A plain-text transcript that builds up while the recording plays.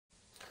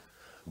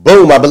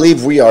Boom, I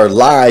believe we are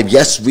live.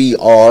 Yes, we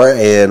are.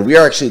 And we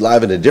are actually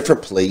live in a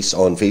different place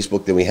on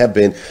Facebook than we have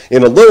been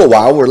in a little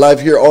while. We're live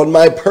here on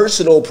my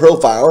personal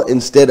profile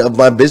instead of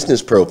my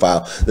business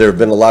profile. There have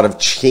been a lot of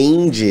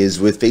changes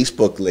with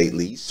Facebook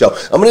lately. So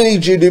I'm going to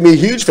need you to do me a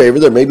huge favor.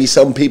 There may be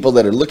some people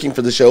that are looking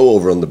for the show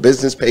over on the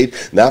business page,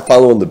 not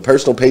following the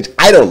personal page.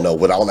 I don't know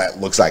what all that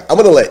looks like. I'm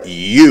going to let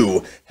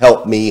you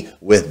help me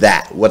with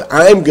that. What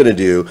I'm going to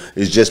do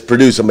is just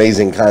produce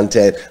amazing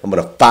content. I'm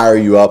going to fire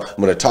you up.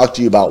 I'm going to talk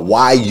to you about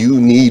why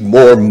you need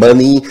more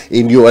money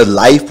in your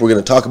life. We're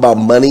going to talk about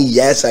money.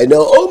 Yes, I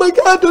know. Oh my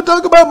God, don't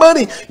talk about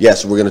money.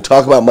 Yes, we're going to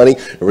talk about money,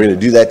 and we're going to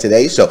do that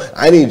today. So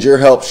I need your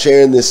help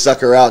sharing this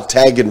sucker out,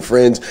 tagging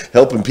friends,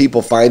 helping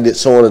people find it,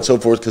 so on and so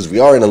forth, because we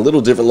are in a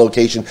little different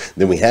location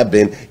than we have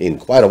been in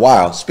quite a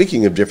while.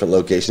 Speaking of different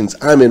locations,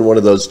 I'm in one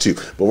of those too.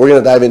 But we're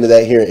going to dive into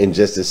that here in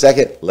just a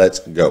second. Let's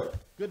go.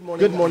 Good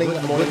morning. Good morning.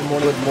 Good morning. Good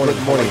morning. Good morning.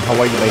 Good morning. How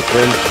are you, my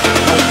friend?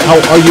 How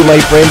are you, my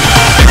friend?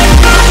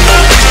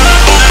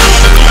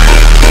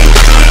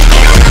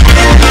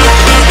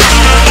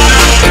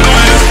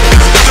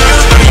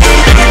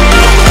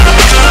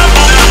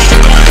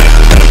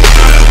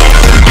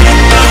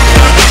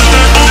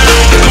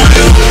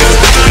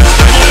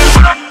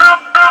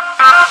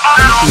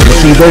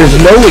 See, there's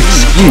no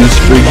excuse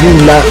for you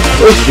not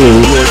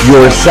pushing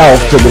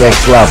yourself to the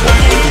next level.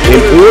 In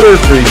order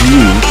for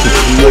you to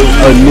create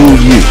a new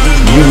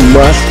you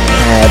must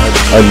have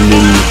a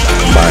new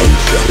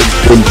mindset.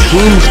 When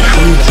teams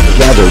come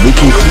together, we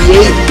can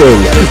create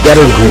things that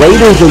are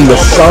greater than the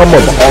sum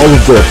of all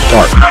of their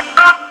parts.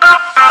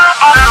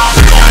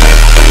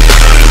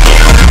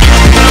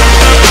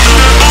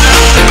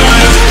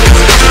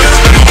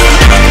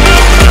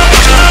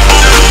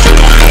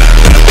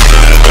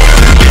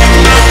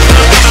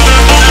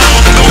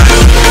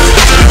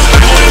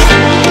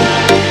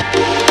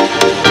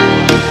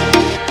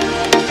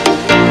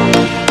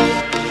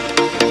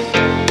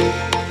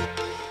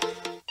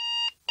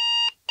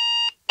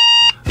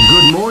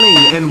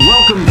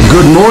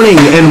 Good morning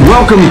and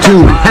welcome to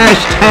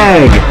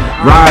hashtag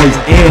Rise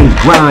and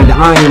Grind.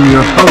 I am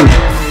your host,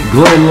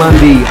 Glenn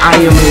Lundy. I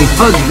am a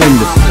husband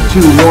to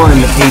one,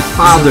 a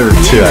father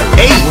to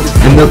eight,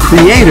 and the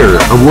creator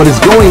of what is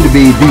going to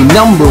be the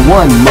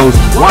 #1 most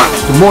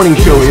watched morning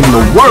show in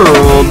the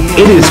world.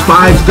 It is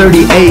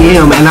 5:30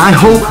 a.m. and I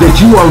hope that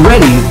you are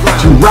ready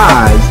to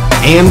rise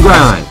and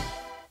grind.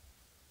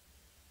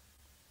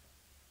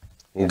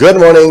 Good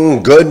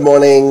morning, good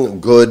morning,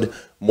 good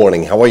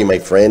morning. How are you, my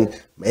friend?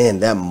 Man,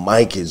 that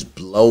mic is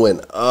blowing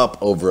up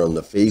over on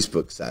the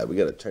Facebook side. We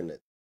got to turn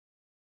that.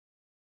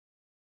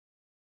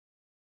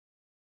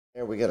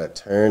 We got to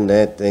turn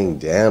that thing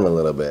down a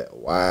little bit.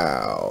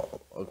 Wow.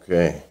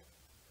 Okay.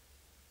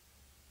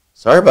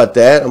 Sorry about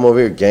that. I'm over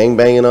here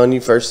gangbanging on you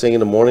first thing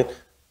in the morning.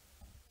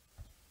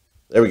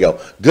 There we go.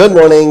 Good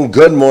morning,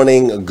 good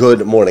morning,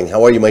 good morning.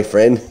 How are you, my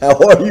friend? How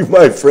are you,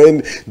 my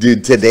friend?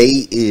 Dude,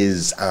 today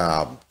is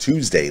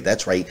Tuesday.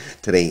 That's right.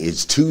 Today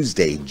is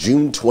Tuesday,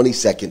 June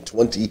 22nd,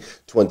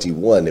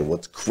 2021. And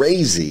what's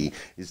crazy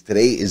is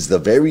today is the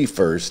very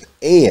first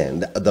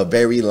and the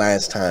very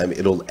last time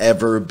it'll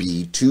ever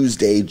be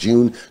Tuesday,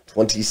 June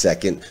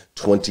 22nd,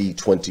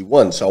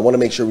 2021. So I want to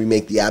make sure we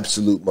make the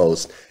absolute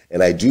most,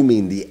 and I do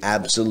mean the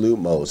absolute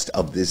most,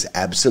 of this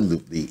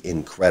absolutely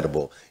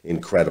incredible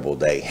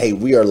day. Hey,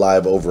 we are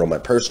live over on my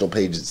personal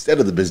page instead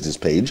of the business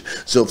page.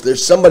 So if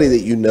there's somebody that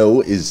you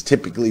know is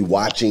typically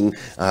watching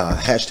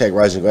hashtag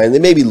Rise and Grind, they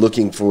may be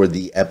looking for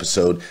the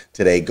episode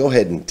today, go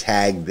ahead and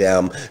tag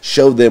them,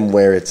 show them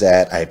where it's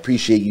at. I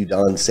appreciate you,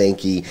 Don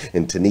Sankey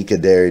and Tanika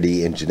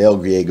Darity and Janelle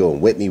Griego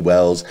and Whitney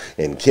Wells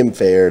and Kim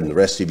Fair and the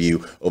rest of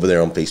you over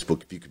there on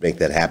Facebook. If you could make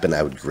that happen,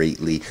 I would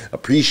greatly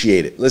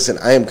appreciate it. Listen,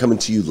 I am coming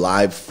to you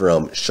live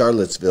from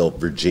Charlottesville,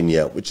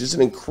 Virginia, which is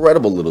an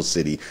incredible little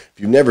city. If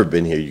you've never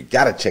been here, you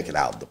got to check it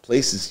out. The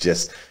place is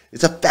just,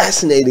 it's a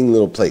fascinating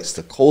little place.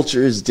 The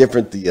culture is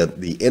different.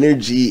 The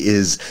energy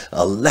is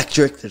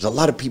electric. There's a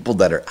lot of people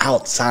that are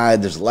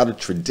outside. There's a lot of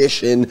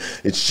tradition.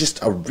 It's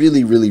just a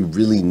really, really,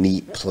 really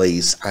neat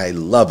place. I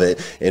love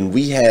it. And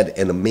we had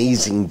an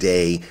amazing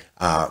day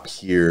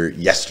here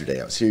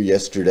yesterday. I was here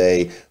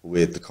yesterday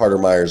with the Carter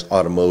Myers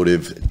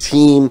Automotive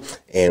team,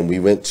 and we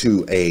went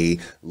to a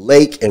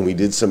lake and we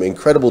did some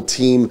incredible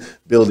team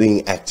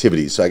building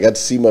activities. So I got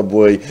to see my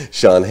boy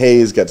Sean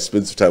Hayes, got to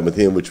spend some time with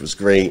him, which was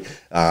great.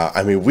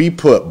 I mean, we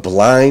put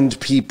blind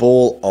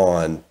people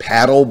on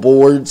paddle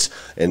boards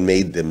and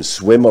made them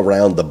swim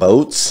around the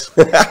boats.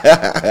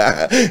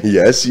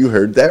 Yes, you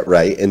heard that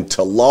right. And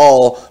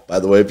Talal,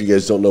 by the way, if you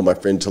guys don't know my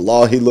friend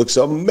Talal, he looks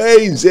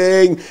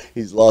amazing.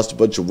 He's lost a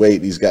bunch of weight.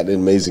 He's gotten in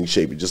amazing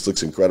shape. He just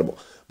looks incredible.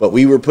 but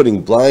we were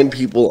putting blind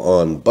people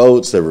on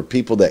boats. There were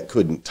people that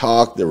couldn't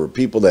talk. There were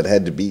people that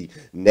had to be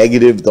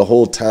negative the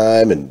whole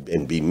time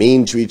and be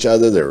mean to each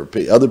other. There were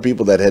other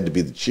people that had to be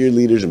the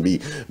cheerleaders and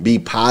be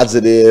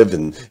positive.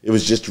 And it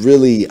was just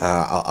really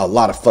a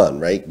lot of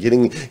fun, right?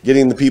 Getting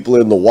the people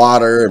in the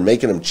water and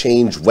making them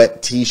change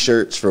wet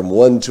T-shirts from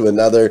one to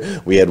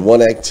another. We had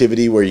one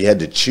activity where you had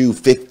to chew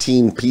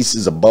 15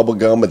 pieces of bubble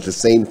gum at the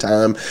same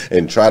time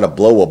and try to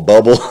blow a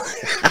bubble.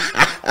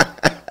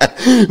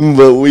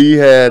 But we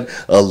had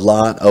a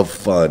lot of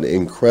fun,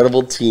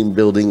 incredible team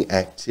building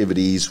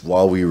activities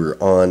while we were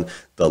on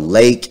the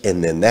lake.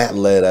 And then that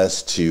led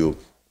us to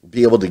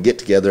be able to get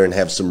together and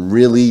have some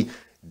really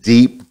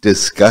deep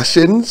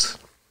discussions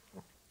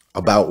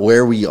about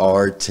where we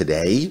are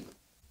today,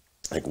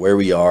 like where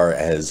we are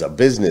as a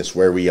business,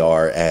 where we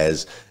are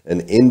as an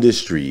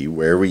industry,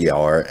 where we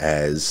are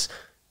as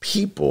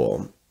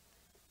people.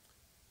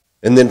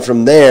 And then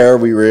from there,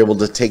 we were able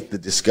to take the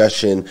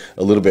discussion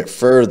a little bit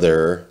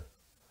further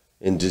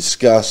and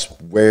discuss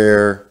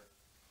where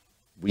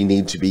we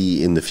need to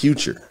be in the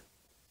future.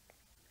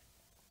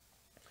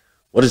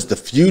 What does the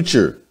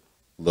future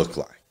look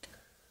like?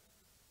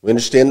 We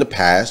understand the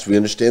past, we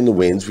understand the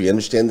wins, we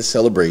understand the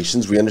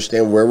celebrations, we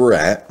understand where we're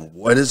at.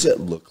 What does it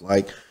look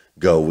like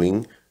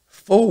going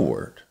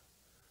forward?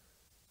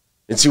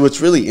 And see,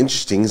 what's really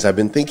interesting is I've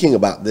been thinking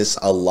about this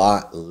a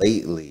lot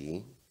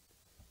lately.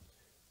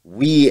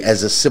 We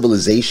as a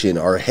civilization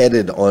are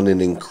headed on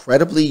an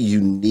incredibly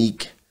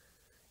unique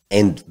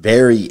and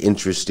very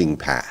interesting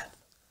path.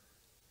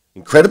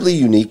 Incredibly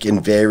unique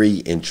and very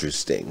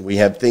interesting. We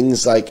have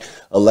things like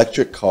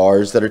electric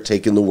cars that are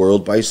taking the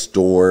world by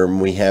storm.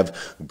 We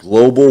have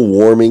global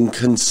warming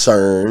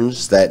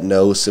concerns that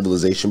no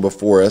civilization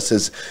before us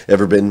has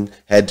ever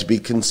had to be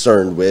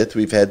concerned with.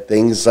 We've had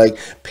things like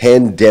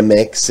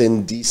pandemics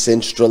and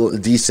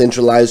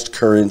decentralized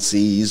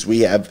currencies.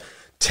 We have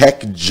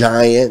tech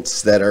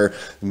giants that are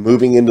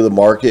moving into the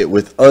market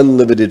with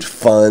unlimited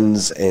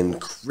funds and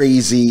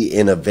crazy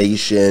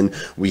innovation.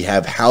 We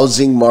have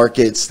housing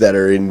markets that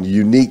are in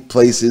unique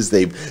places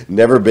they've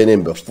never been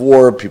in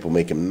before. People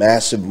making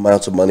massive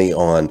amounts of money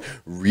on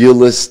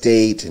real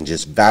estate and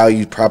just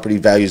property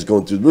values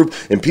going through the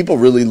roof. And people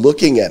really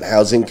looking at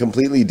housing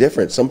completely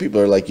different. Some people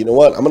are like, you know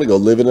what? I'm going to go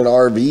live in an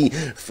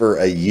RV for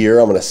a year.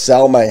 I'm going to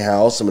sell my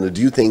house. I'm going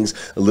to do things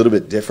a little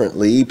bit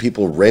differently.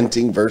 People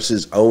renting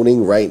versus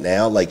owning right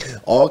now. Like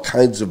all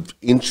kinds of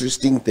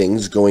interesting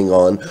things going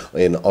on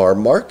in our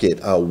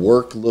market.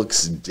 Work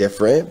looks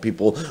different.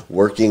 A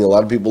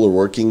lot of people are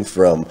working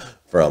from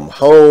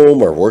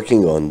home or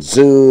working on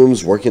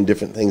Zooms, working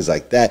different things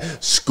like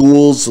that.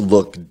 Schools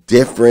look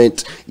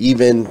different.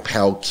 Even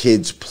how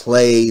kids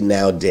play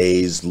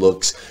nowadays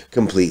looks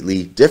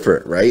completely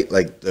different, right?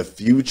 Like the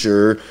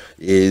future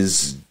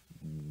is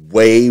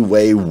way,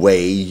 way,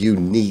 way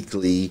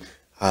uniquely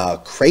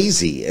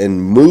crazy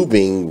and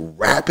moving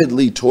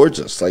rapidly towards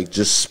us, like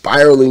just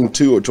spiraling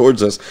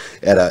towards us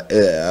at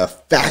a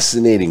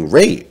fascinating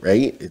rate,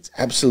 right? It's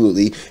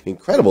absolutely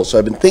incredible. So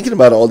I've been thinking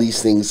about all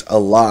these things a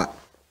lot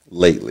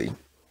lately.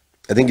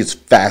 I think it's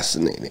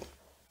fascinating.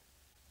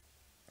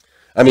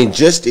 I mean,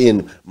 just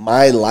in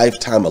my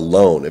lifetime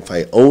alone, if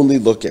I only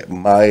look at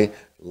my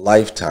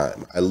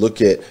lifetime, I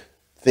look at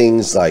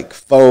things like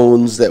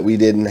phones that we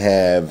didn't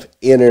have,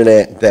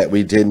 internet that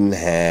we didn't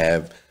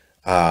have,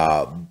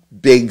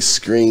 big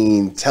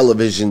screen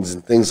televisions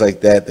and things like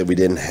that we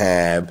didn't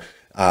have.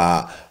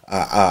 I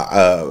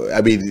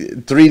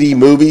mean, 3D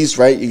movies,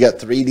 right? You got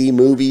 3D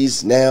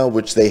movies now,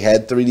 which they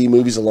had 3D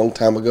movies a long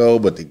time ago,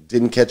 but they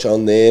didn't catch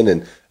on then.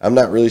 And I'm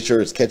not really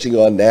sure it's catching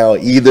on now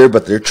either,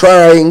 but they're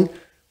trying.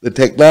 The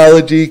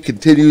technology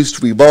continues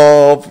to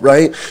evolve,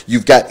 right?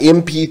 You've got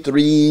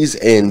MP3s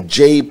and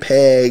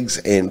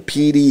JPEGs and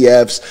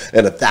PDFs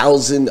and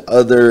 1,000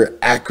 other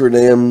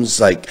acronyms.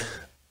 Like,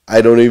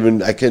 I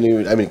can't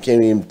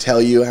even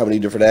tell you how many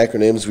different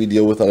acronyms we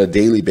deal with on a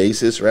daily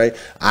basis, right?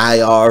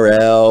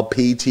 IRL,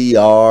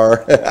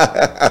 PTR.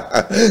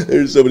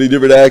 There's so many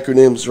different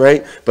acronyms,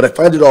 right? But I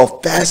find it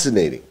all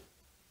fascinating.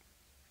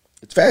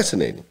 It's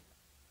fascinating.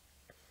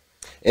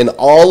 And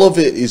all of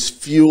it is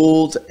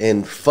fueled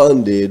and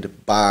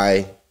funded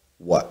by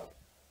what?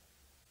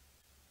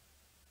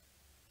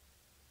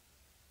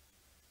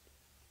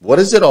 What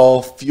is it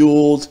all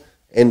fueled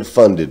and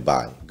funded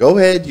by? Go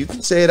ahead, you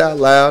can say it out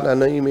loud. I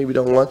know you maybe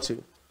don't want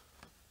to.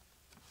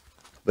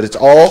 But it's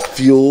all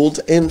fueled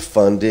and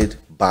funded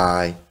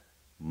by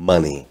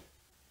money.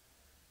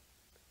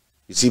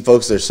 You see,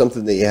 folks, there's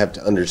something that you have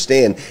to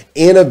understand.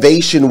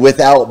 Innovation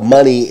without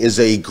money is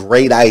a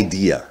great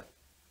idea.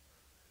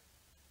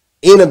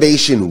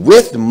 Innovation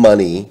with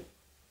money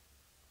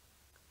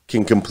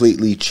can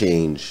completely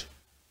change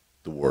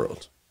the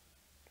world.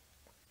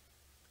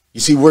 You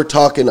see, we're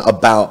talking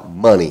about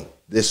money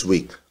this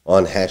week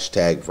on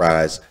hashtag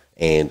Rise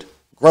and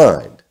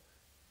Grind.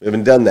 We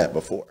haven't done that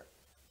before.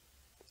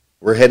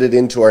 We're headed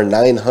into our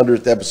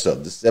 900th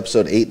episode. This is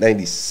episode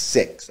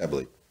 896, I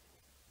believe.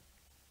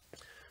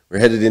 We're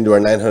headed into our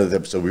 900th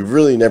episode. We've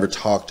really never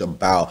talked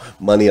about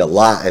money a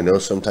lot. I know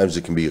sometimes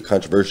it can be a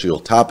controversial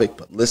topic,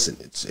 but listen,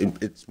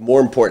 it's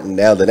more important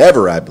now than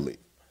ever, I believe.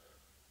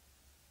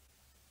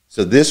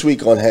 So this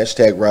week on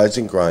hashtag Rise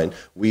and Grind,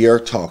 we are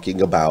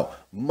talking about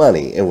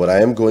money. And what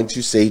I am going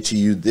to say to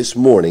you this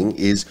morning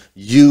is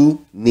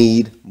you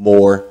need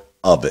more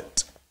of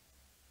it.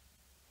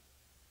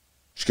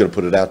 Just going to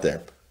put it out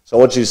there. So I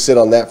want you to sit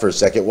on that for a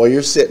second. While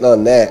you're sitting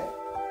on that,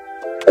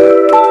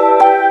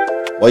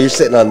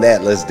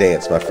 let's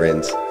dance, my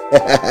friends.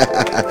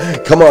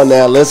 Come on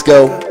now, let's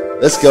go.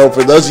 Let's go.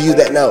 For those of you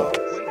that know,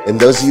 and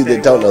those of you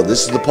that don't know,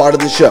 this is the part of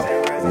the show.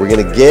 We're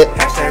going to get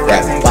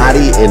that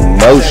body in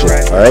motion.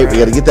 All right, we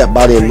got to get that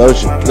body in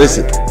motion.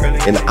 Listen,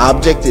 an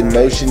object in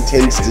motion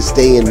tends to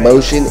stay in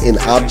motion. An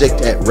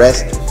object at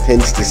rest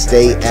tends to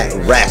stay at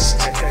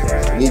rest.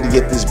 You need to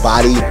get this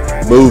body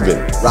moving,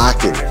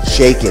 rocking,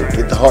 shaking,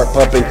 get the heart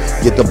pumping,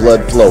 get the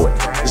blood flowing.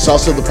 It's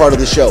also the part of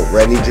the show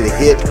where I need you to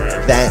hit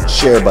that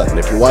share button.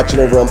 If you're watching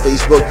over on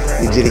Facebook,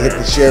 I need you to hit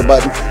the share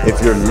button.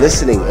 If you're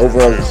listening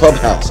over on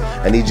Clubhouse,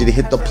 I need you to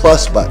hit the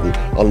plus button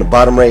on the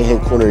bottom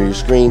right-hand corner of your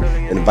screen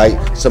and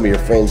invite some of your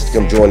friends to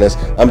come join us.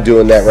 I'm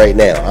doing that right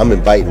now. I'm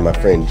inviting my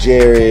friend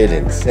Jared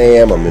and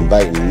Sam. I'm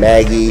inviting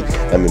Maggie.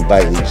 I'm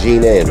inviting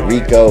Gina and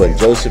Rico and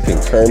Joseph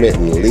and Kermit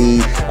and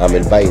Lee. I'm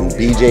inviting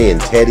BJ and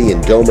Teddy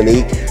and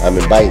Dominique. I'm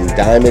inviting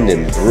Diamond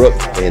and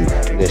Brooke and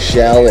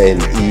Michelle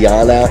and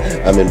Iana.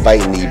 I'm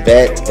inviting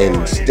Yvette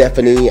and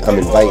Stephanie. I'm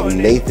inviting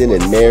Nathan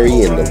and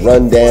Mary and The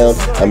Rundown.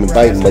 I'm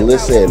inviting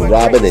Melissa and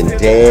Robin and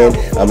Dan.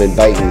 I'm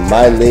inviting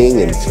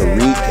Myling and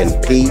Tariq and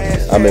Pete.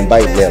 I'm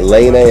inviting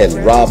Elena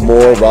and Rob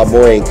Moore. Rob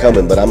Moore ain't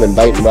coming, but I'm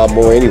inviting Rob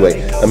Moore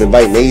anyway. I'm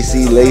inviting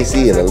AC,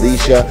 Lacey, and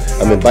Alicia.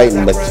 I'm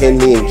inviting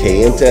McKinley and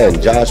Kayenta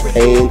and Josh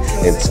Payne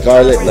and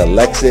Scarlett and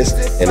Alexis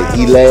and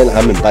Elan.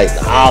 I'm inviting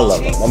all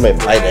of them. I'm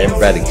inviting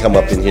everybody to come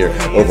up in here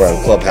over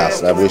on Clubhouse,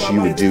 and I wish you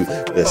would do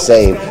the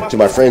same. To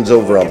my friends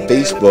over on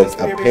Facebook,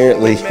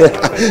 apparently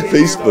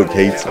Facebook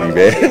hates me,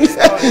 man.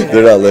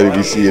 They're not letting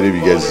me see any of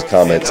you guys'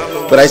 comments.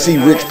 But I see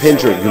Rich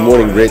Pinter. Good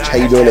morning, Rich. How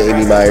you doing,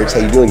 Amy Myers? How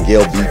you doing,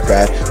 Gail B.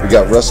 Craft? We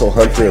got Russell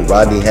Hunter and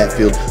Rodney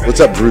Hatfield. What's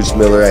up, Bruce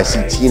Miller? I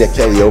see Tina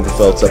Kelly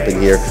Overfelt's up in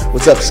here.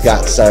 What's up,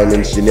 Scott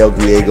Simons, Janelle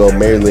Griego,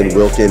 Marilyn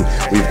Wilkin.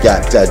 We've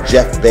got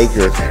Jeff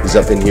Baker who's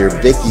up in here.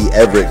 Vicky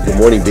Everett. Good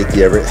morning,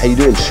 Vicky Everett. How you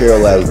doing,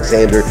 Cheryl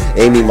Alexander,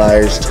 Amy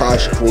Myers,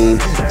 Tosh Queen,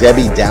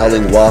 Debbie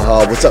Dowling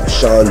Waha. What's up,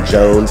 Sean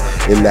Jones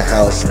in the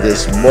house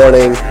this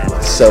morning?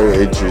 So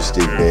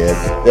interesting, man.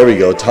 There we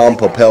go. Tom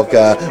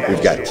Popelka.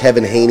 We've got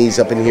Kevin Haney's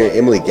up in here.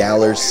 Emily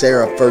Galler,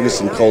 Sarah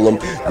Ferguson Colum.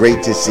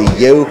 Great to see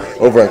you.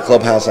 Over on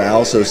Clubhouse, I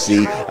also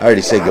see, I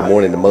already said good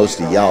morning to most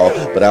of y'all,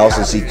 but I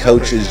also see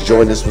coaches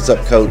join us. What's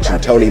up, Coach?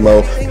 And Tony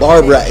Mo.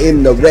 Barbara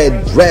in the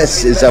red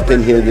dress is up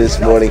in here this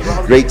morning.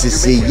 Great to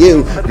see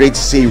you. Great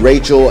to see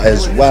Rachel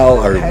as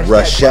well, or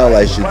Rochelle,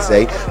 I should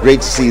say.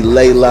 Great to see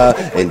Layla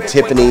and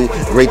Tiffany.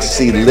 Great to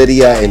see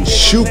Lydia and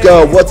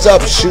Shuka. What's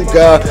up,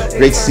 Shuka?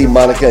 Great to see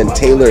Monica and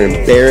Taylor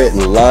and Barrett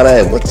and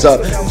Lana. And what's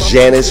up,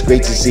 Janice?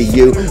 Great to see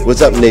you.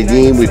 What's up,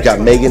 Nadine? We've got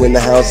Megan in the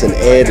house, and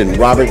Ed and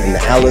Robert and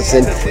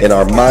Allison and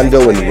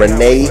Armando, and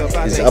Renee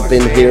is up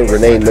in here.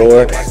 Renee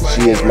Noor.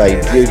 She is my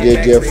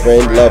dear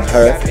friend. Love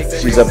her.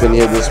 She's up in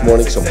here this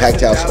morning. So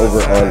packed house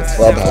over on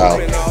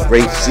Clubhouse.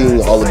 Great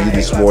seeing all of you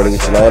this morning.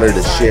 It's an honor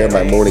to share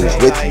my mornings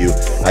with you.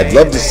 I'd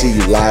love to see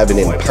you live and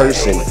in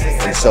person.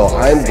 And so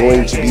I'm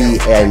going to be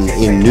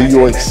in New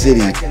York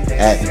City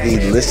at the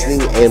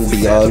Listening and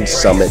Beyond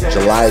Summit,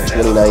 July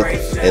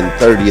 29th and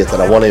 30th.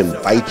 And I want to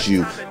invite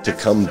you to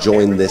come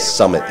join this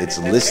summit. It's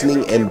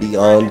Listening and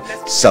Beyond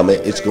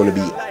Summit. It's going to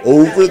be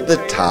over the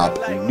top,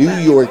 New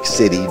York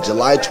City,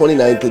 July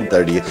 29th and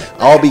 30th.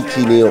 I'll be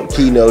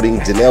keynoting.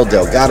 Danelle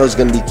Delgado's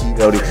going to be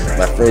keynoting.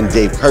 My friend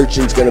Dave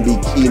Kirchin's going to be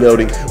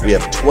keynoting. We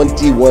have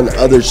 21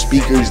 other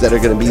speakers that are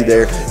going to be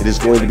there. It is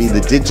going to be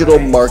the digital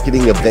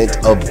marketing event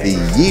of the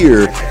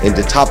year. And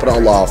to top it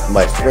all off,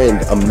 my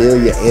friend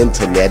Amelia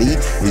Antonetti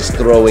is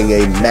throwing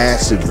a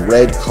massive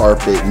red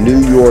carpet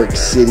New York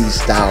City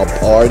style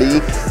party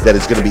that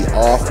is going to be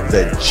off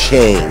the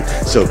chain.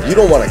 So if you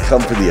don't want to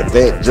come for the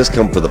event, just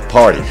come for the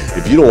party.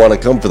 If you don't want to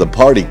come for the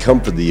party,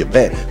 come for the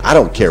event. I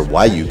don't care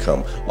why you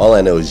come. All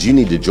I know is you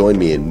need to join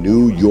me in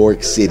New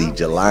York City,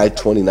 July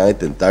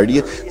 29th and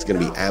 30th. It's going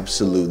to be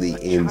absolutely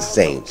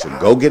insane. So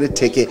go get a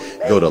ticket.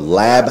 Go to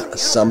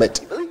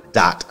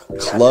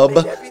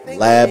labsummit.club,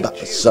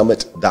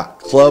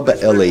 labsummit.club,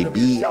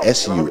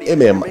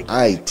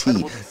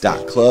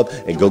 LABSUMMIT.club,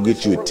 and go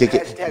get you a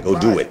ticket and go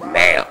do it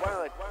now.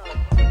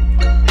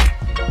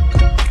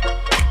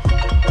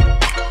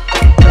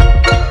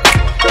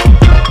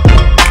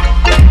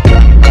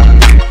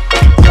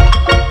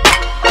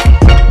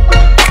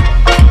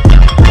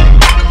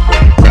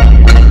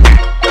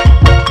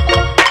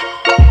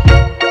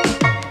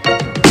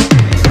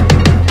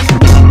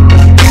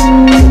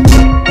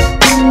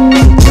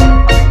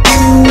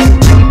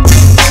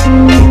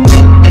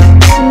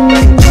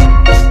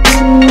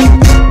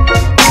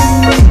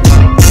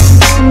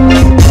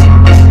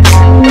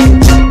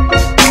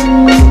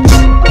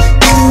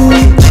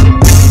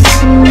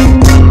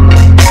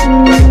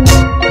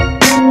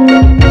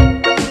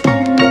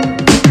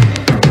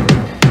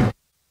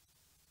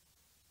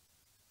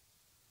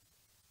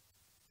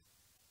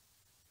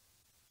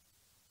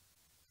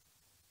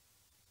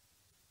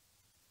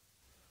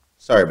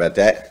 Sorry about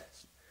that.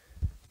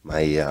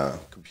 My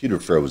computer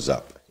froze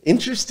up.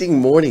 Interesting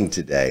morning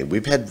today.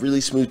 We've had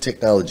really smooth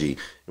technology,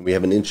 and we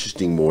have an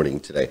interesting morning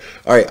today.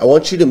 All right, I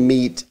want you to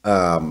meet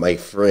my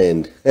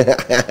friend.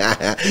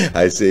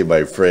 I say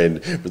my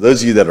friend. For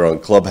those of you that are on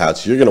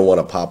Clubhouse, you're going to want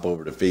to pop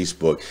over to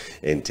Facebook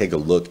and take a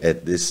look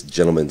at this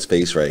gentleman's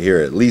face right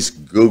here. At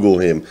least Google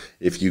him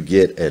if you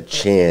get a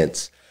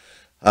chance.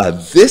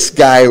 This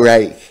guy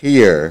right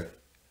here,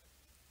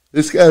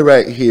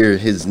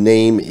 his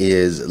name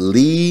is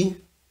Lee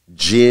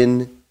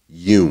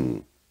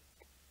Jin-young.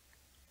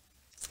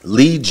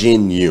 Lee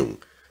Jin-young.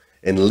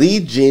 And Lee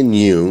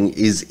Jin-young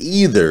is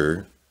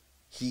either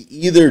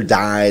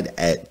died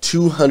at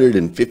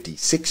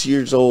 256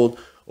 years old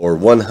or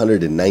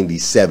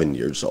 197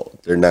 years old.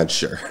 They're not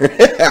sure.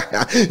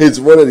 It's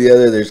one or the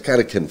other. There's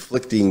kind of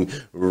conflicting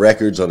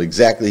records on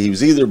exactly. He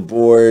was either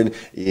born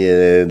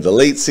in the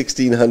late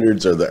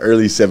 1600s or the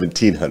early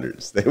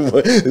 1700s.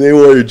 They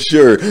weren't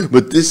sure.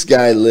 But this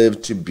guy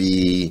lived to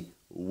be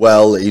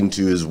well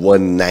into his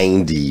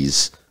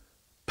 190s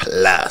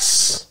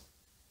plus.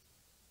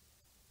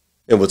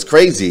 And what's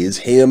crazy is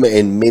him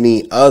and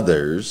many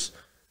others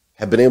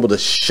have been able to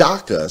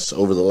shock us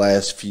over the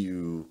last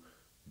few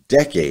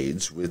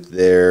decades with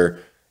their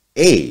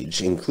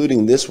age,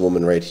 including this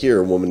woman right here,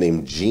 a woman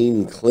named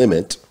Jean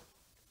Clement,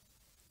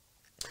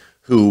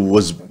 who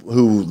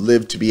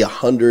lived to be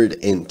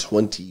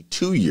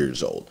 122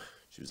 years old.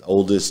 She was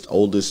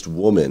oldest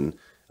woman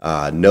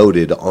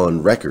noted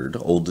on record,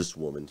 oldest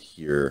woman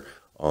here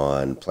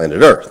on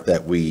planet Earth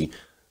that we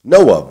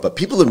know of. But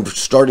people are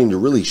starting to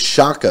really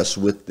shock us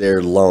with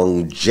their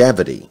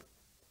longevity.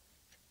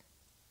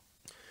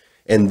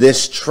 And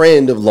this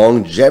trend of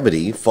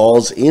longevity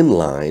falls in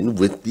line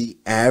with the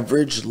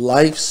average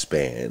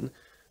lifespan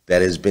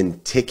that has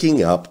been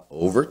ticking up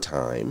over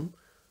time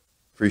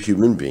for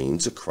human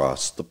beings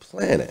across the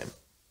planet.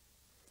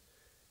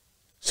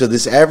 So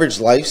this average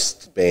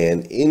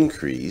lifespan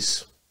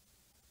increase,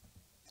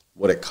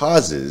 what it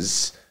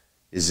causes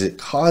is it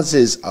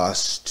causes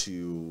us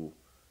to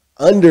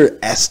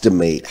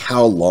underestimate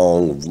how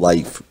long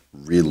life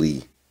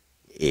really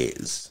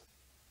is,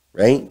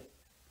 right?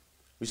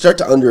 We start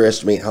to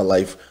underestimate how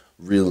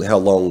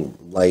long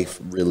life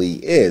really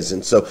is.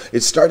 And so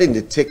it's starting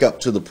to tick up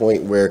to the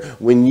point where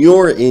when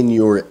you're in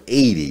your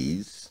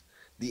 80s,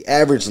 the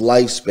average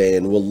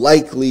lifespan will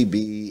likely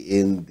be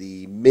in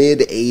the mid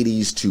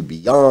 80s to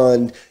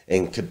beyond,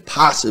 and could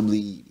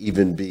possibly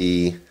even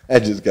be, I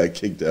just got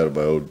kicked out of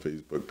my own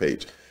Facebook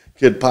page,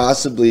 could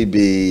possibly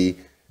be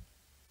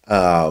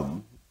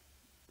in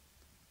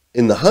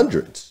the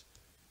hundreds,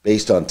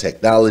 based on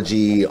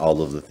technology,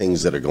 all of the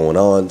things that are going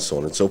on, so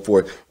on and so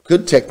forth,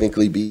 could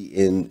technically be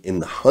in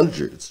the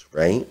hundreds,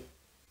 right?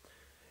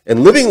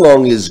 And living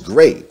long is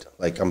great.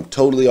 Like, I'm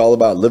totally all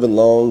about living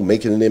long,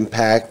 making an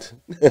impact,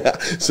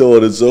 so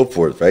on and so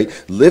forth, right?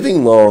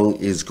 Living long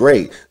is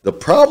great. The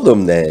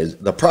problem is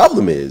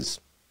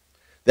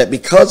that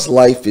because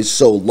life is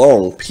so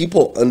long,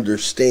 people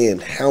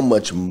understand how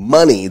much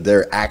money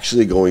they're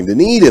actually going to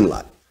need in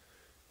life.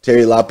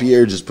 Terry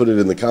LaPierre just put it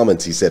in the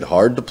comments. He said,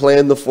 hard to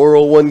plan the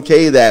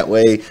 401k that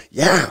way.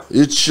 Yeah,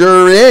 it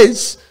sure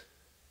is.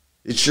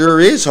 It sure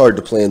is hard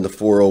to plan the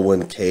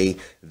 401k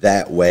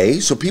that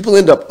way. So people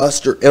end up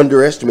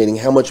underestimating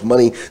how much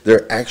money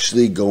they're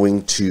actually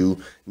going to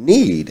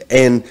need.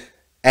 And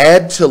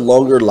add to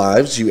longer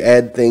lives, you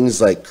add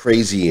things like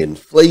crazy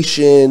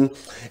inflation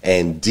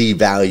and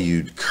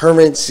devalued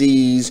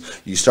currencies.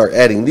 You start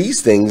adding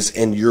these things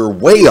and you're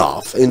way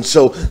off. And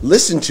so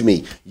listen to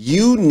me.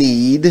 You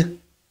need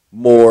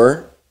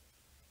more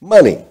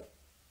money.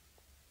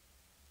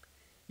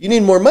 You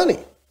need more money.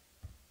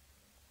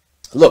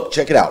 Look,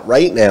 check it out.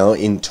 Right now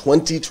in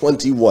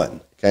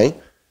 2021, okay? I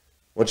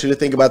want you to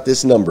think about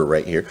this number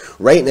right here.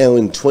 Right now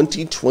in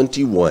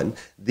 2021,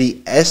 the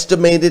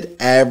estimated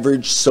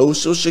average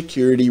Social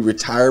Security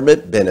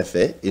retirement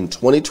benefit in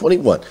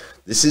 2021,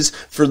 this is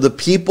for the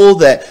people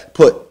that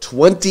put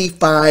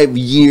 25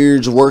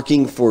 years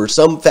working for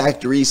some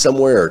factory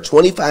somewhere, or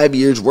 25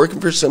 years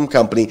working for some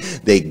company.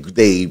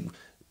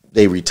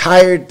 They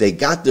retired, they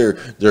got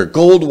their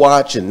gold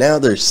watch, and now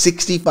they're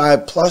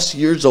 65 plus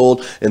years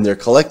old, and they're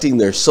collecting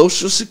their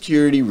Social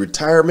Security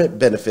retirement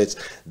benefits.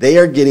 They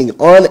are getting,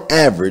 on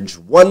average,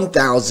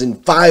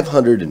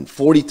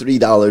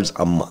 $1,543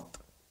 a month.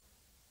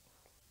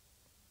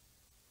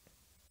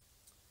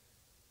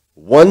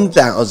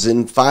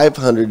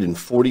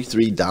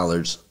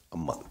 $1,543 a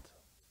month.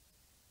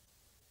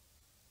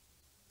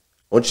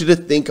 I want you to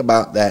think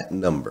about that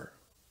number.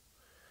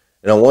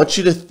 And I want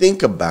you to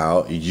think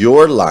about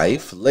your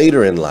life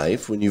later in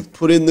life, when you've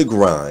put in the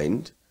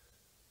grind,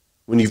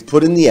 when you've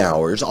put in the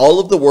hours,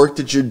 all of the work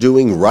that you're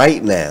doing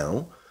right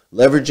now,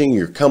 leveraging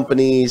your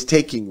companies,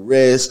 taking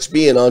risks,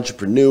 being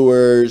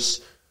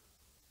entrepreneurs,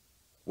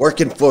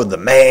 working for the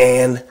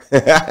man.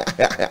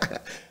 I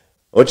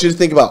want you to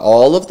think about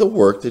all of the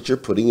work that you're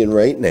putting in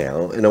right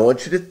now, and I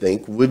want you to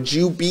think, would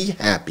you be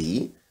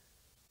happy?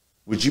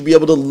 Would you be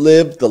able to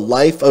live the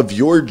life of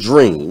your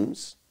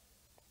dreams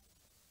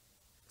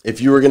if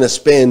you were going to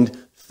spend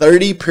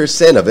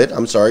 30% of it,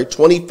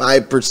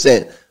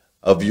 25%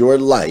 of your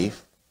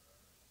life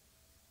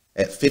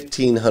at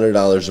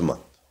 $1,500 a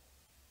month.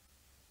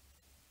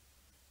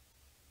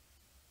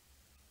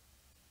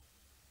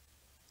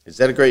 Is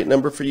that a great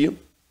number for you?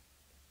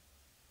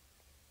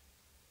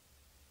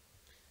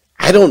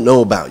 I don't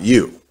know about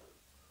you,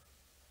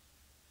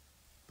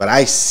 but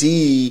I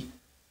see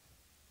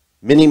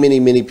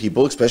many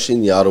people, especially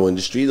in the auto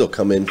industry, they'll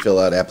come in, fill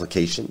out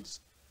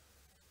applications.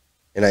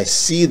 And I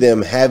see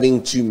them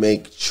having to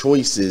make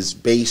choices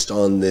based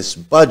on this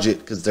budget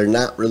because they're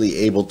not really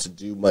able to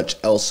do much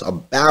else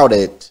about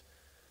it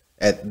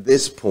at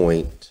this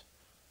point.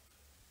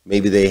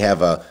 Maybe they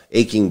have a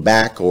aching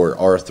back or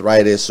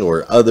arthritis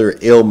or other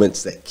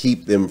ailments that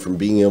keep them from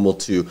being able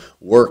to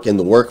work in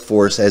the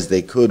workforce as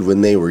they could when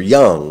they were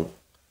young.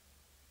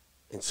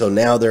 And so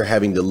now they're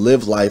having to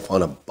live life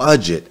on a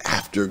budget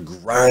after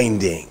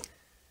grinding,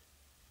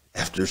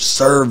 after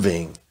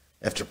serving,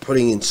 after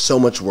putting in so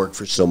much work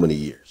for so many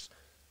years.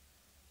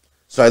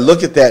 So I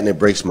look at that and it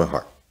breaks my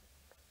heart.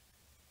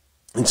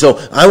 And so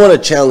I want to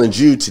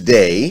challenge you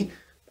today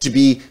to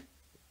be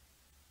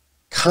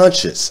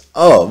conscious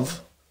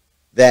of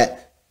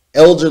that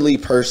elderly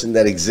person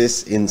that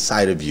exists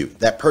inside of you.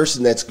 That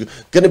person that's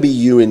going to be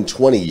you in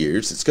 20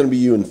 years. It's going to be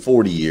you in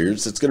 40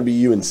 years. It's going to be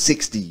you in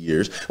 60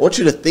 years. I want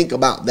you to think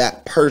about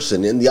that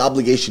person and the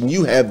obligation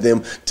you have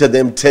to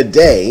them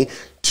today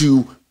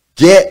to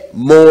get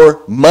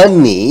more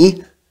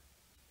money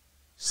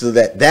so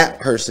that that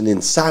person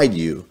inside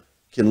you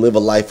can live a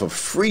life of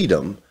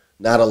freedom,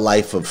 not a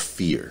life of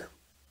fear.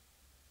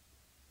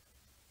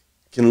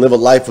 Can live a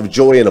life of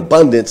joy and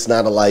abundance,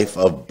 not a life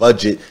of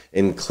budget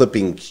and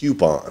clipping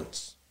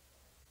coupons.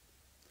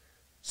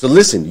 So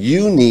listen,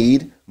 you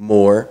need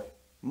more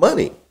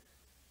money.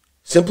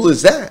 Simple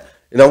as that.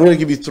 And I'm going to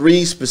give you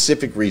 3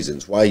 specific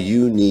reasons why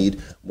you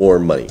need more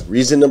money.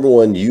 Reason number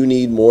 1, you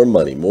need more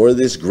money, more of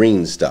this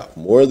green stuff,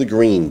 more of the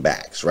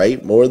greenbacks,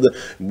 right? More,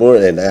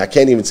 and I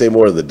can't even say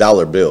more of the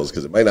dollar bills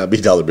because it might not be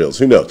dollar bills,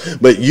 who knows?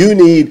 But you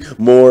need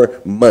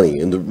more money.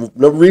 And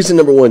the reason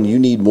number 1 you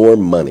need more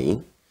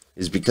money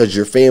is because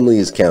your family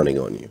is counting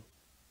on you.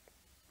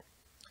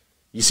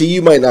 You see,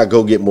 you might not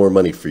go get more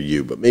money for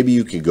you, but maybe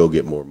you can go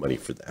get more money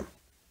for them.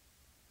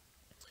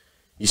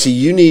 You see,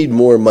 you need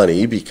more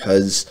money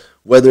because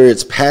whether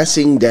it's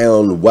passing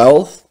down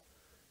wealth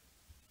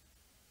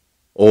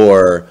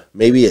or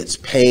maybe it's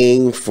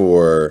paying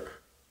for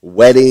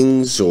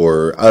weddings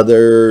or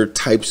other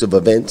types of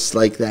events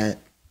like that.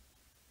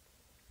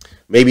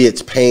 Maybe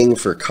it's paying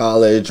for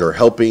college or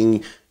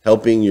helping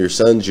your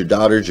sons, your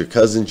daughters, your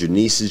cousins, your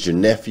nieces, your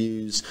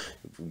nephews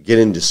get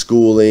into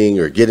schooling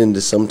or get into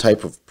some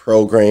type of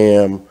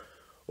program.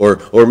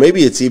 Or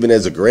maybe it's even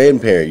as a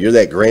grandparent. You're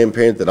that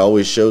grandparent that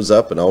always shows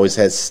up and always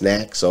has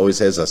snacks, always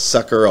has a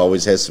sucker,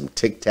 always has some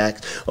Tic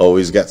Tacs,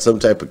 always got some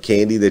type of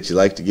candy that you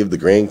like to give the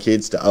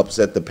grandkids to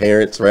upset the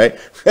parents, right?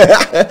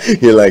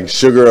 You like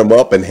sugar them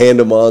up and hand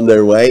them on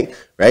their way,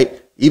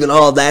 right? Even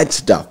all that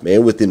stuff,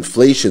 man, with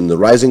inflation, the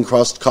rising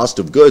cost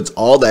of goods,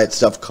 all that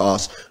stuff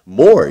costs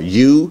more.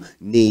 You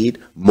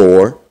need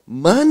more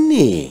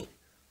money.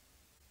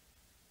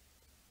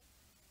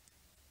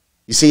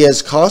 You see,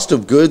 as cost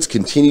of goods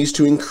continues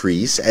to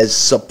increase, as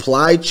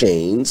supply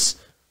chains,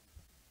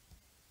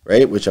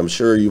 right, which I'm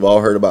sure you've all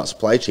heard about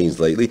supply chains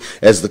lately,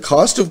 as the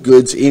cost of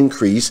goods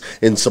increase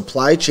and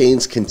supply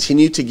chains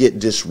continue to get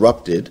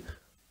disrupted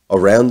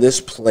around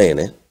this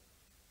planet,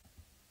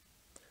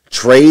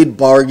 trade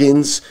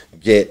bargains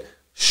get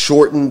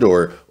shortened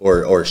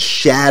or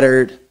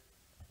shattered.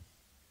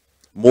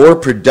 More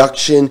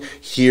production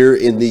here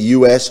in the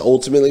U.S.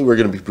 Ultimately, we're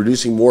going to be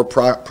producing more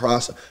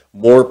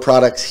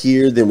products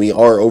here than we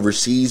are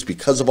overseas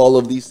because of all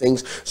of these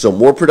things. So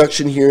more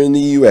production here in the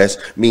U.S.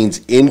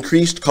 means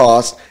increased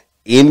cost,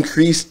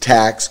 increased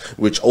tax,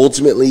 which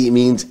ultimately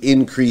means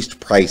increased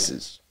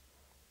prices.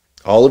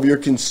 All of your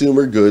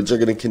consumer goods are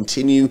going to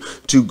continue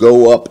to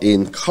go up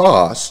in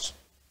cost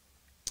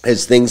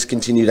as things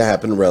continue to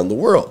happen around the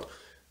world.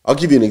 I'll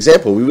give you an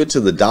example. We went to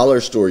the dollar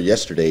store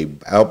yesterday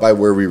out by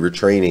where we were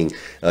training.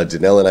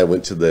 Danelle and I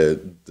went to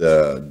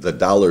the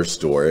dollar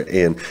store.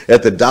 And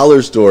at the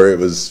dollar store, it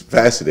was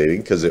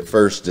fascinating because at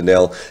first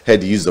Danelle had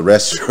to use the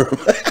restroom.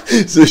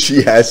 So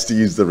she has to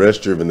use the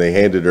restroom, and they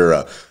handed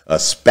her a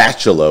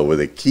spatula with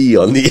a key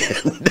on the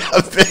end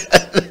of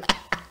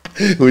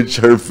it. Which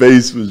her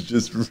face was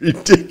just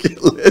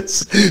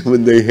ridiculous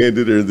when they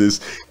handed her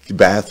this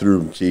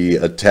bathroom key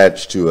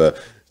attached to a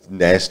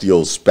nasty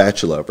old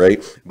spatula,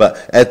 right?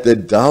 But at the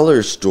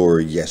dollar store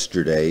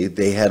yesterday,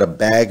 they had a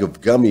bag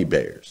of gummy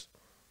bears.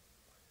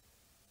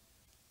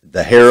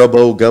 The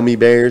Haribo gummy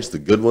bears, the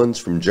good ones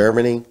from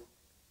Germany.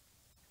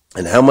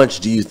 And how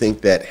much do you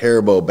think that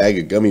Haribo bag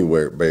of gummy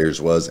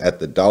bears was at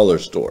the dollar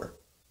store?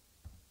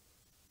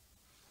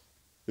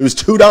 It was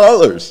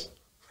 $2.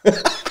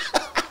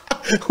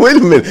 Wait a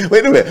minute.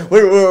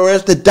 We're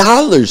at the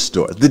dollar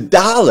store. The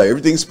dollar.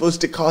 Everything's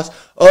supposed to cost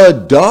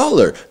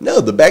 $1.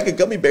 No, the bag of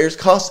gummy bears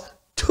costs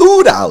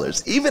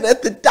 $2, even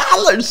at the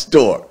dollar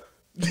store.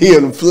 The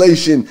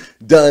inflation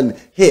done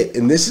hit.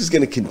 And this is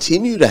going to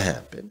continue to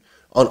happen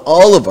on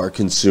all of our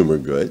consumer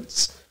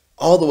goods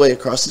all the way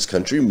across this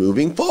country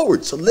moving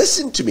forward. So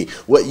listen to me.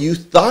 What you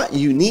thought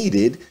you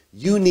needed,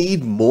 you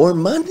need more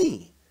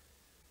money.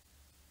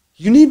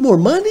 You need more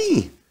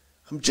money.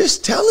 I'm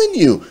just telling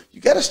you,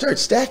 you got to start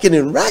stacking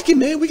and racking,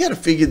 man. We got to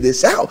figure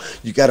this out.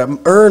 You got to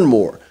earn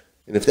more.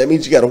 And if that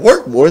means you got to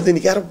work more, then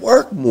you got to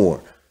work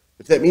more.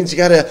 If that means you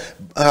got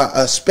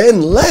to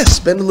spend less,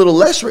 spend a little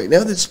less right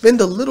now, then spend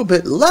a little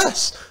bit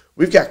less.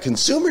 We've got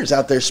consumers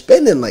out there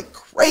spending like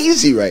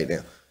crazy right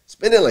now.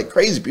 Spending like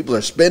crazy. People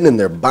are spending,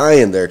 they're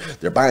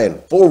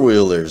buying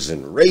four-wheelers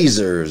and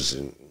razors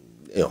and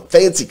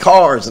fancy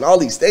cars and all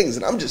these things.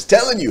 And I'm just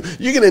telling you,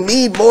 you're going to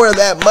need more of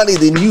that money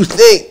than you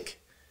think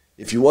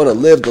if you want to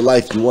live the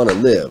life you want to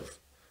live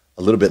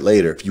a little bit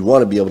later, if you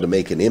want to be able to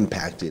make an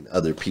impact in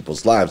other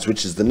people's lives,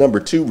 which is the number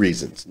two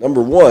reasons.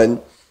 Number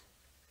one,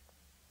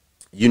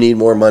 you need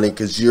more money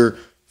because your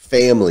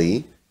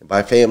family, and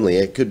by family,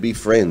 it could be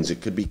friends,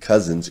 it could be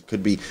cousins, it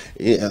could be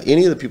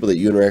any of the people that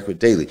you interact with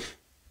daily.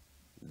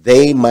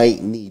 They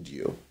might need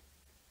you.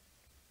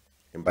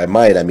 And by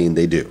might, I mean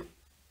they do.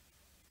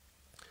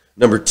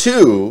 Number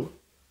two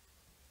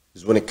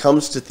is when it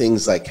comes to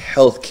things like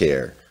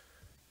healthcare.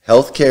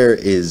 Healthcare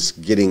is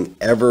getting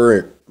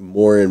ever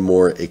more and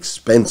more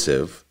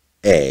expensive.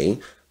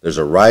 There's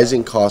a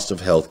rising cost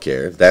of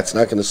healthcare. That's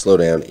not going to slow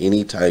down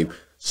anytime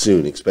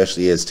soon,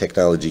 especially as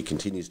technology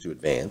continues to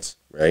advance,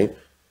 right?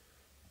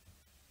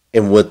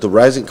 And with the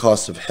rising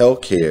cost of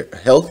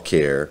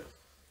healthcare,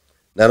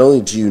 not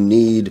only do you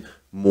need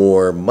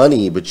more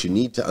money, but you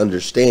need to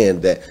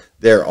understand that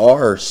there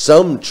are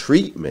some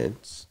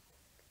treatments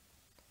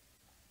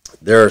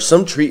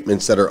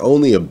that are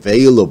only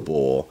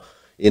available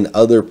in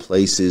other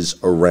places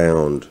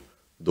around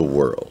the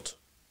world,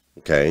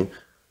 okay?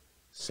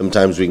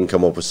 Sometimes we can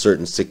come up with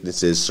certain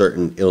sicknesses,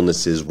 certain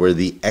illnesses where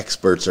the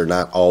experts are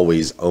not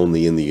always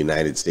only in the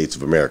United States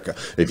of America.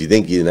 If you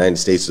think the United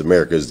States of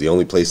America is the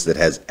only place that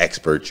has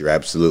experts, you're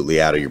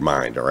absolutely out of your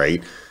mind, all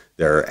right?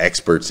 There are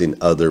experts in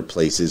other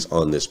places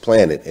on this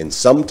planet. And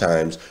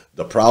sometimes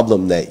the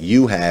problem that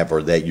you have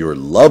or that your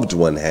loved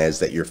one has,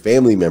 that your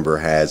family member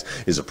has,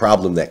 is a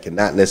problem that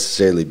cannot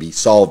necessarily be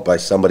solved by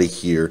somebody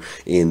here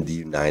in the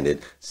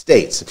United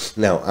States.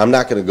 Now, I'm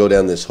not going to go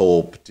down this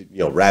whole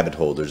rabbit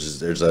hole.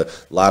 There's a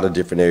lot of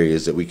different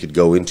areas that we could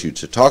go into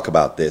to talk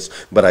about this.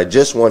 But I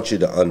just want you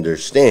to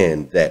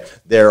understand that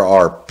there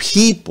are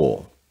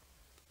people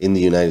in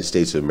the United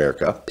States of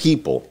America,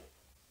 people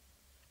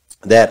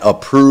that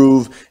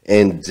approve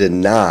and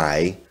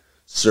deny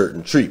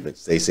certain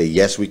treatments. They say,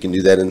 yes, we can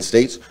do that in the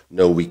States.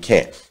 No, we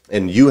can't.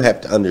 And you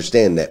have to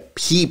understand that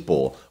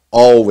people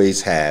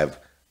always have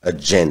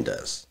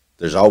agendas.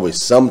 There's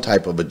always some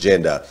type of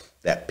agenda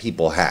that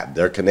people have.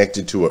 They're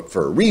connected to it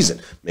for a reason.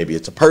 Maybe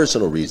it's a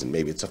personal reason.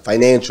 Maybe it's a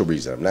financial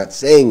reason. I'm not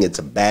saying it's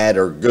a bad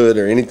or good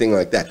or anything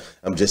like that.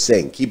 I'm just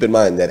saying, keep in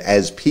mind that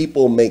as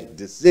people make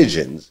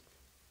decisions,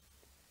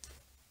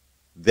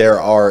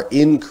 there are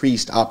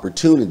increased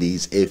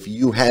opportunities if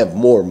you have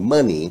more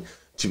money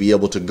to be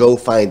able to go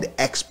find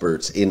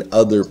experts in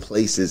other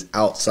places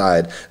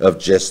outside of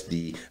just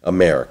the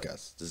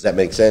Americas. Does that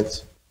make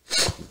sense?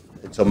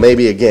 And so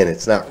maybe, again,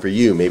 it's not for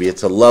you. Maybe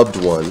it's a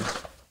loved one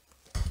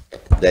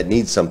that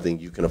needs something.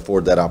 You can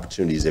afford that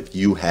opportunities if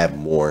you have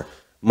more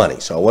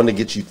money. So I want to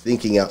get you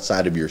thinking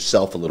outside of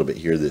yourself a little bit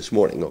here this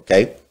morning,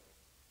 okay?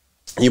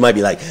 You might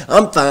be like,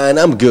 I'm fine,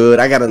 I'm good,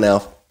 I got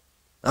enough.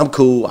 I'm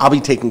cool. I'll be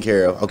taken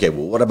care of. Okay,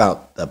 well, what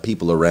about the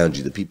people around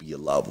you, the people you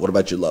love? What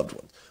about your loved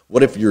ones?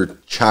 What if your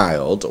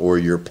child or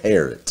your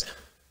parent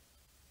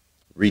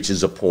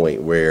reaches a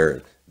point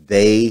where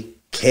they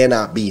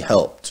cannot be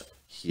helped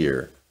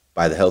here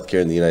by the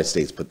healthcare in the United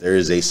States, but there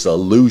is a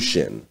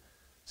solution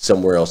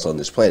somewhere else on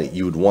this planet?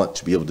 You would want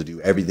to be able to do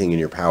everything in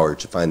your power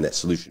to find that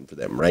solution for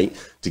them, right?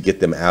 To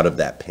get them out of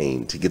that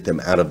pain, to get them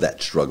out of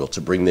that struggle,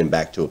 to bring them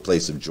back to a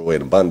place of joy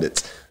and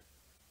abundance.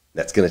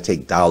 That's going to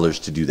take dollars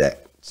to do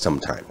that.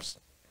 Sometimes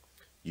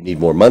you need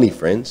more money,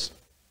 friends.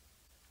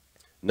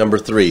 Number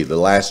three, the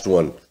last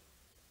one,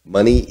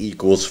 money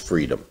equals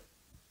freedom.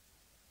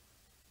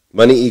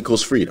 Money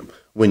equals freedom.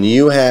 When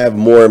you have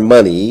more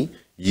money,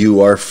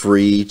 you are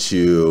free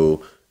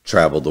to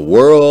travel the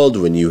world.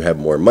 When you have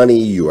more money,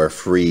 you are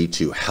free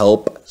to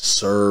help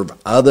serve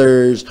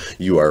others.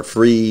 You are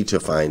free to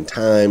find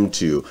time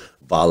to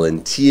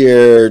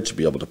volunteer, to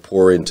be able to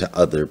pour into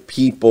other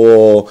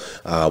people.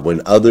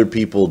 When other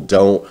people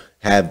don't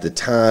have the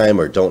time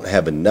or don't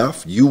have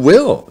enough, you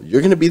will.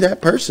 You're going to be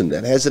that person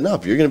that has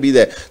enough. You're going to be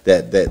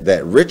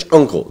that rich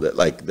uncle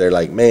that they're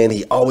like, man,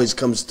 he always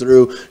comes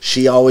through.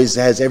 She always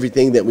has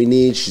everything that we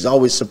need. She's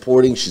always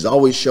supporting. She's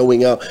always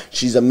showing up.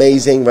 She's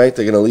amazing, right?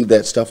 They're going to leave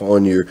that stuff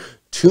on your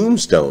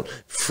tombstone.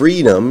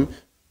 Freedom,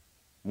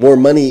 more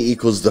money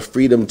equals the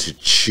freedom to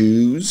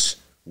choose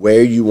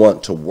where you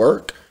want to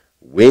work,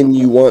 when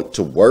you want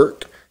to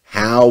work,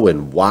 how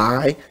and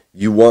why,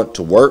 you want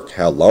to work,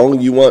 how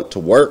long you want to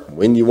work,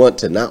 when you want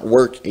to not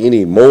work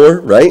anymore,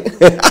 right?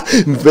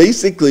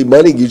 Basically,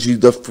 money gives you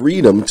the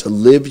freedom to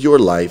live your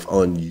life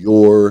on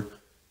your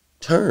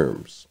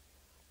terms.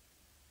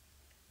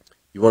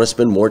 You want to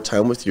spend more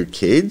time with your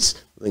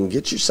kids? Then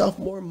get yourself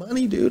more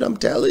money, dude. I'm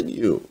telling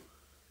you.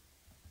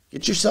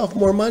 Get yourself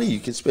more money. You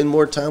can spend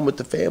more time with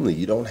the family.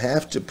 You don't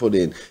have to put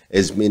in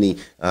as many,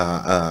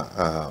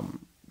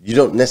 you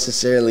don't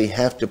necessarily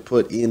have to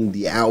put in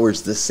the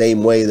hours the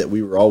same way that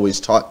we were always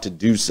taught to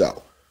do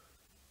so.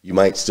 You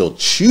might still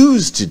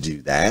choose to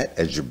do that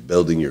as you're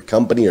building your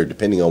company or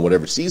depending on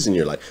whatever season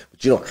you're like,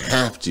 but you don't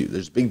have to.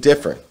 There's a big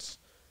difference.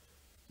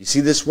 You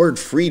see this word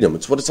freedom,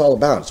 it's what it's all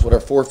about. It's what our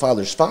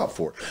forefathers fought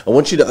for. I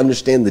want you to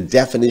understand the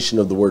definition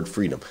of the word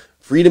freedom.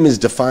 Freedom is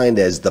defined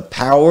as the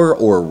power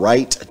or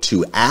right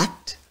to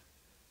act,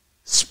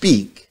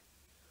 speak,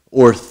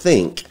 or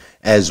think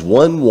as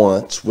one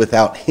wants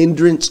without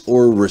hindrance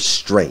or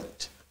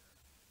restraint.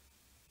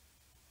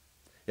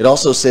 It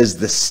also says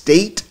the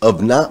state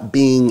of not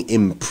being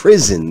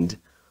imprisoned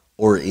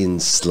or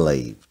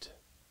enslaved.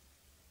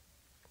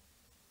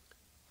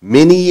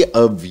 Many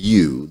of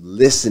you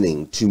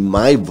listening to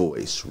my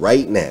voice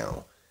right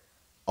now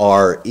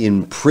are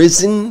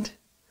imprisoned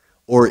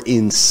or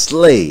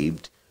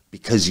enslaved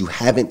because you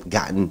haven't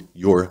gotten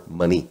your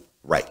money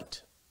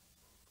right.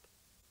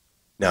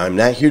 Now, I'm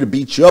not here to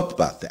beat you up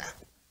about that.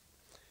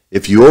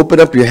 If you open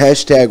up your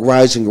hashtag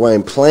Rise and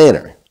Grind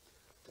planner,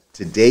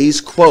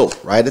 today's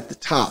quote right at the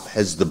top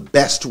has the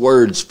best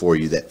words for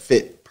you that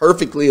fit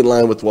perfectly in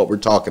line with what we're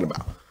talking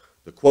about.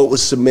 The quote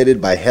was submitted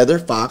by Heather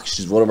Fox.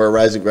 She's one of our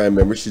Rise and Grind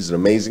members. She's an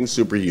amazing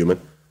superhuman.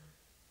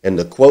 And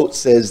the quote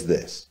says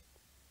this: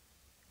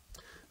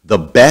 "The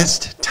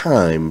best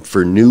time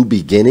for new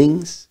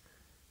beginnings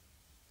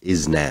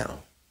is now."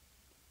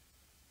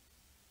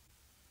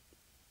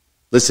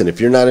 Listen, if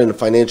you're not in a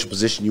financial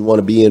position you want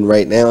to be in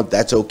right now,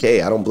 that's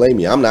okay. I don't blame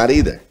you. I'm not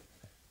either.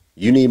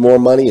 You need more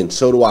money, and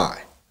so do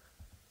I.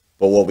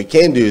 But what we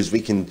can do is we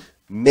can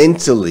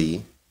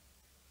mentally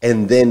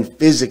and then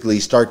physically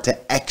start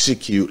to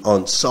execute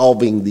on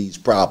solving these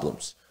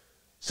problems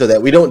so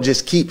that we don't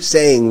just keep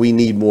saying we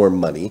need more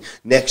money.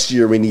 Next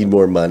year we need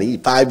more money.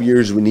 5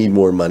 years we need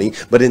more money.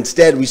 But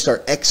instead we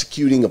start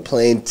executing a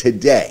plan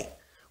today.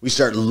 We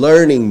start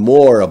learning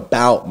more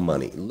about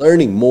money,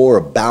 learning more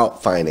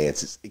about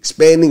finances,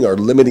 expanding our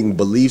limiting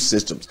belief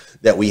systems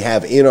that we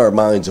have in our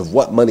minds of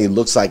what money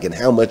looks like and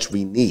how much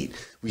we need.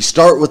 We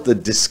start with the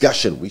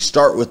discussion. We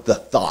start with the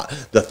thought.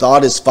 The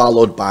thought is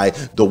followed by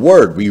the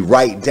word. We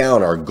write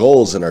down our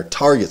goals and our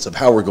targets of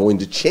how we're going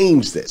to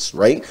change this,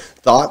 right?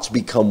 Thoughts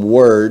become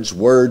words.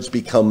 Words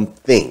become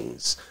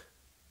things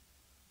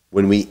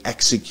when we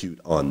execute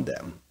on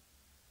them.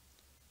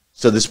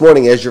 So this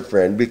morning, as your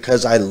friend,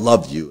 because I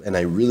love you, and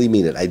I really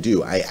mean it, I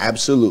do, I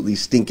absolutely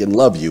stinking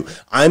love you,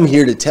 I'm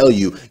here to tell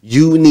you,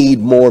 you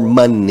need more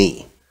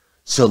money.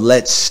 So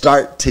let's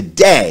start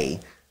today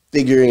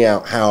figuring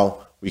out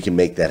how we can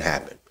make that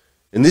happen.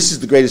 And this is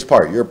the greatest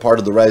part. You're a part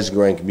of the Rise and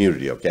Grind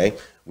community, okay?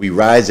 We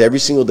rise every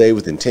single day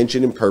with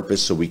intention and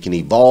purpose so we can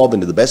evolve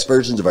into the best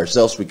versions of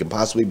ourselves we can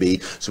possibly be,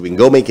 so we can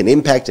go make an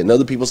impact in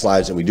other people's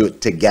lives, and we do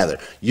it together.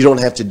 You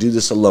don't have to do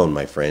this alone,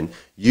 my friend.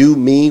 You,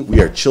 me, we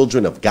are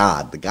children of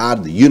God, the God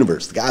of the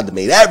universe, the God that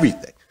made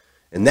everything.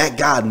 And that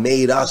God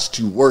made us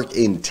to work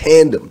in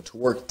tandem, to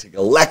work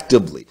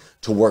collectively,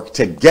 to work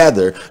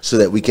together so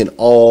that we can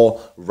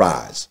all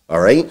rise.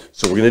 All right?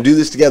 So we're going to do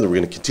this together. We're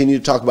going to continue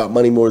to talk about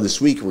money more this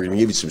week. We're going to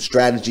give you some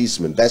strategies,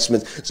 some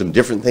investments, some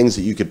different things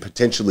that you could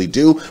potentially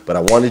do. But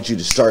I wanted you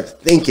to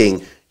start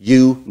thinking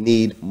you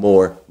need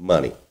more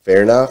money.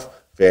 Fair enough?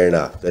 Fair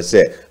enough. That's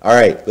it. All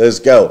right, let's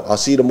go. I'll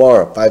see you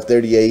tomorrow,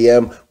 5:30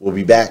 a.m. We'll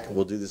be back.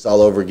 We'll do this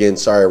all over again.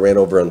 Sorry I ran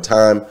over on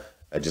time.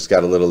 I just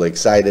got a little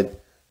excited.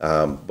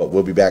 But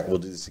we'll be back. We'll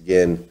do this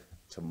again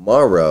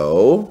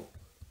tomorrow.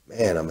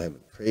 Man, I'm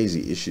having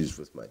crazy issues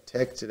with my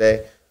tech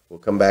today. We'll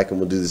come back and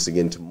we'll do this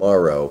again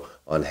tomorrow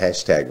on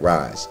hashtag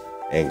Rise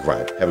and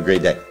Grind. Have a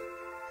great day.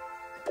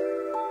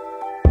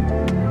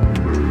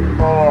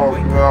 Oh,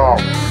 no.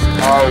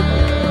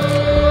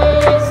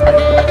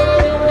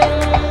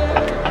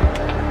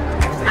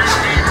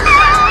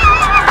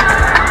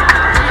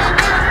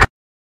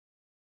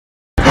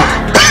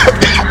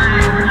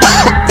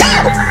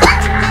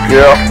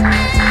 Yeah.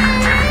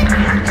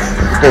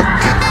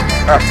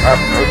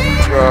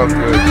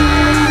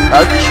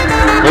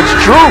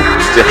 That's true.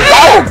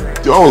 Oh,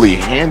 holy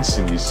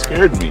Hanson, you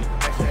scared me.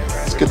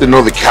 It's good to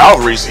know the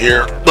calories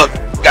here. Look,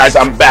 guys,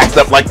 I'm backed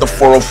up like the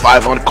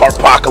 405 on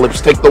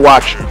Carpocalypse. Take the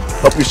watch.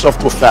 Help yourself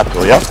to a fat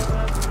pill, yeah?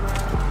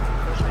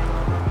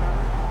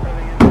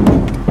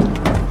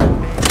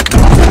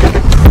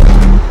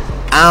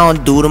 I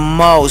don't do the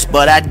most,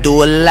 but I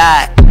do a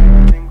lot.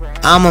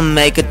 I'ma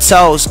make a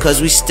toast,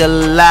 cause we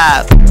still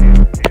alive.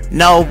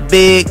 No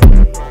big,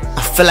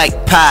 I feel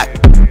like Pac.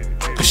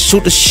 I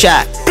shoot a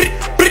shot.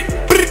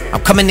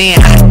 I'm coming in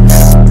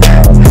hot.